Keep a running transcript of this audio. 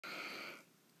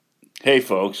Hey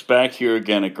folks, back here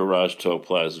again at GarageTalk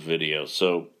Plaza video.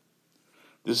 So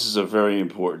this is a very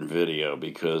important video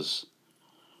because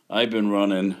I've been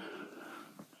running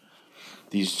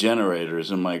these generators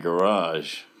in my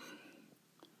garage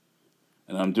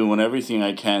and I'm doing everything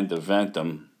I can to vent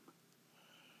them,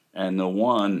 and the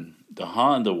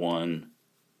Honda one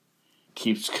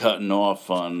keeps cutting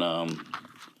off on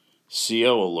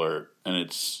CO alert,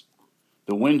 and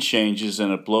the wind changes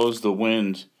and it blows the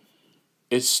wind.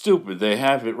 It's stupid. They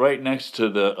have it right next to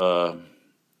the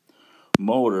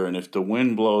motor, and if the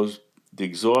wind blows the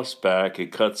exhaust back,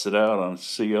 it cuts it out on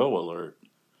CO alert,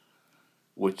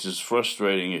 which is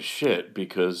frustrating as shit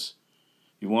because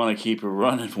you want to keep it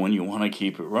running when you want to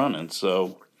keep it running.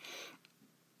 So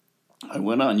I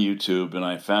went on YouTube and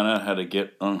I found out how to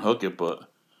unhook it, but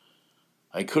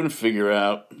I couldn't figure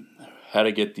out how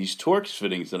to get these Torx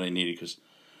fittings that I needed, because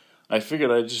I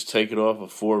figured I'd just take it off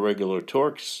of 4 regular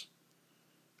Torx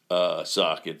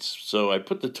sockets. So I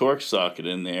put the Torx socket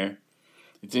in there.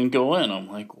 It didn't go in. I'm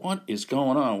like, what is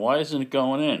going on? Why isn't it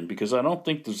going in? Because I don't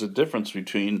think there's a difference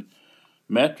between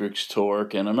Metrics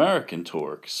torque and American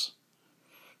Torx.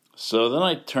 So then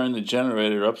I turned the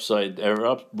generator up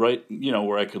right,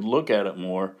 where I could look at it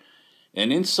more.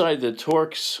 And inside the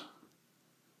Torx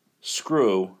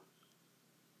screw,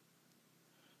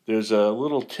 there's a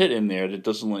little tit in there that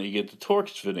doesn't let you get the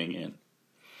Torx fitting in.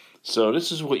 So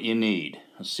this is what you need.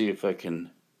 Let's see if I can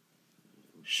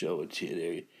show it to you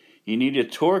there. You need a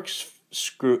Torx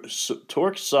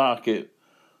socket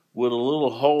with a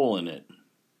little hole in it.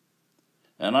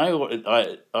 And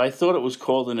I thought it was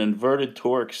called an inverted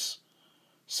Torx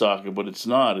socket, but it's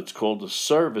not. It's called a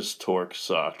service Torx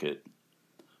socket.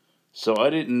 So I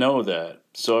didn't know that.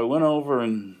 So I went over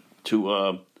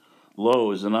to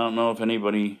Lowe's, and I don't know if any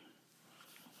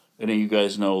of you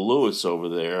guys know Lewis over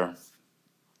there.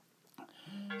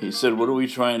 He said, "What are we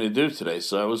trying to do today?"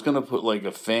 So I was going to put like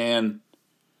a fan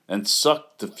and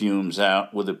suck the fumes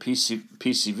out with a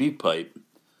PCV pipe.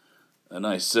 And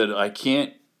I said, I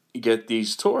can't get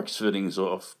these Torx fittings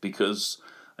off because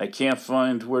I can't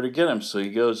find where to get them. So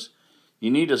he goes, "You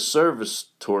need a service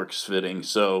Torx fitting."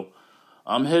 So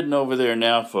I'm heading over there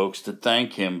now, folks, to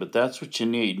thank him. But that's what you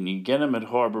need. And you get them at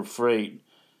Harbor Freight.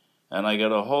 And I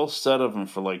got a whole set of them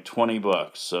for like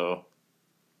 $20. So,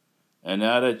 and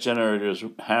now that generator's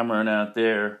hammering out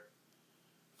there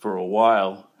for a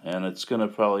while, and it's gonna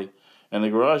probably, and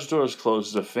the garage door is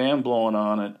closed, the fan blowing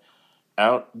on it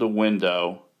out the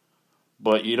window.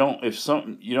 But you don't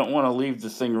want to leave the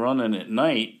thing running at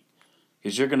night,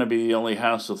 because you're gonna be the only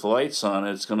house with lights on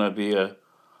it. It's gonna be a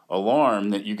alarm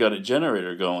that you got a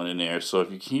generator going in there. So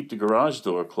if you keep the garage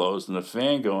door closed and the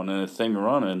fan going and the thing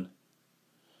running,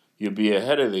 you'll be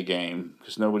ahead of the game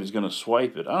because nobody's going to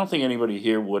swipe it. I don't think anybody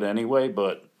here would anyway,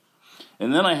 but...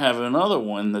 And then I have another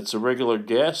one that's a regular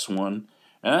gas one,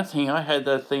 and I had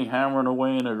that thing hammering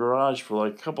away in the garage for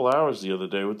like a couple hours the other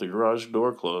day with the garage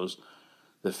door closed,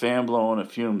 the fan blowing the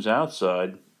fumes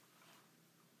outside,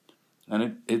 and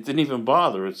it didn't even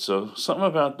bother it. So something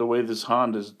about the way this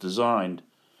Honda's designed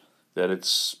that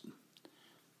it's...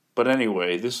 But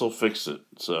anyway, this will fix it,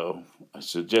 so I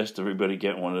suggest everybody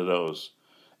get one of those.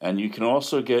 And you can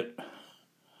also get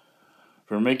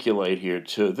vermiculite here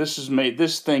too.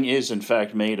 This thing is in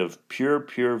fact made of pure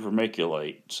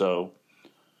vermiculite. So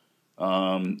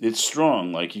it's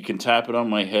strong. Like, you can tap it on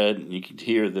my head and you can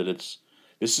hear that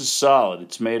this is solid.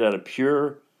 It's made out of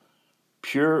pure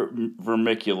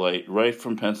vermiculite right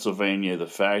from Pennsylvania, the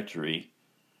factory.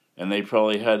 And they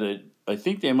probably had it. I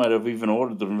think they might have even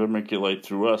ordered the vermiculite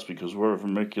through us because we're a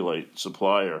vermiculite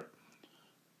supplier.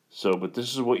 So, but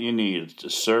this is what you need. It's a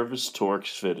service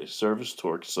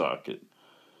Torx socket.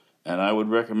 And I would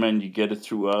recommend you get it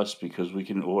through us because we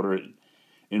can order it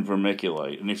in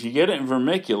vermiculite. And if you get it in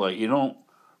vermiculite, you don't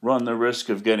run the risk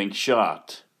of getting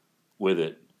shocked with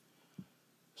it.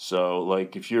 So,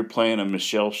 like, if you're playing a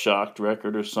Michelle Shocked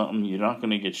record or something, you're not going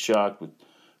to get shocked with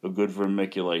a good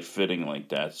vermiculite fitting like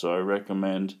that. So I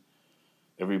recommend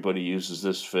everybody uses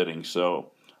this fitting.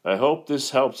 So I hope this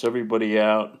helps everybody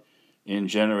out in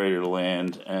generator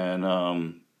land,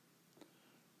 and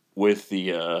with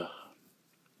the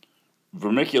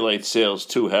vermiculite sales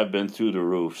too have been through the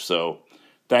roof. So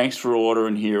thanks for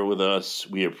ordering here with us.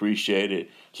 We appreciate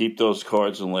it. Keep those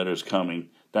cards and letters coming.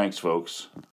 Thanks, folks.